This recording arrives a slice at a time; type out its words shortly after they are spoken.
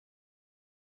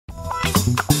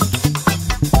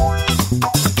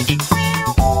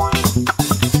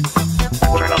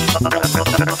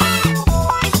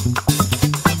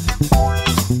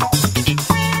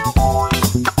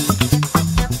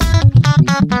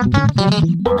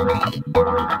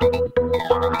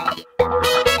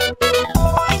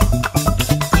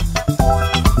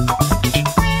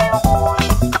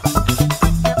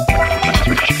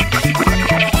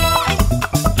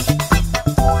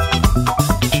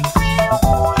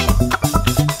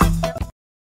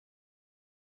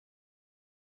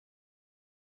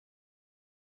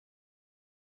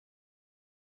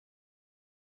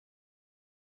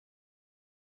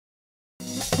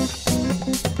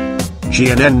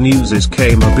GNN News'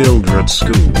 came a builder at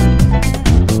school.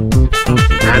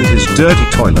 And his dirty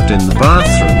toilet in the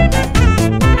bathroom.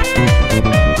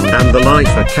 And the life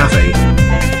at cafe.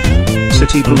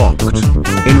 City blocked.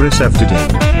 In recepted in.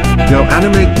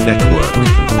 GoAnimate network.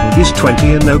 Is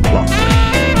 20 and o'clock.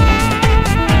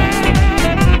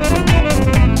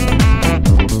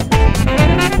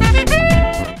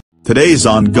 Today's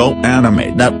on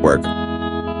GoAnimate network.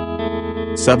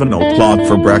 7 o'clock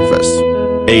for breakfast.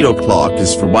 8 o'clock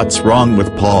is for What's Wrong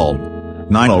with Paul.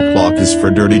 9 o'clock is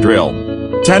for Dirty Drill.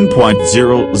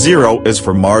 10.00 is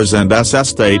for Mars and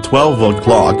SSD. 12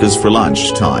 o'clock is for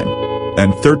lunchtime.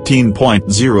 And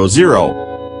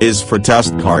 13.00 is for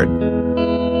Testcard.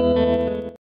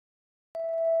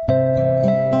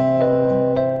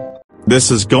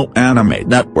 This is GoAnimate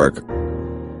network.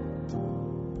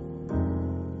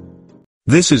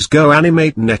 This is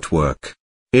GoAnimate network.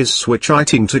 Is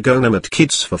switching to GoAnimate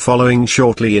Kids for following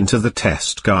shortly into the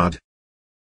Testcard.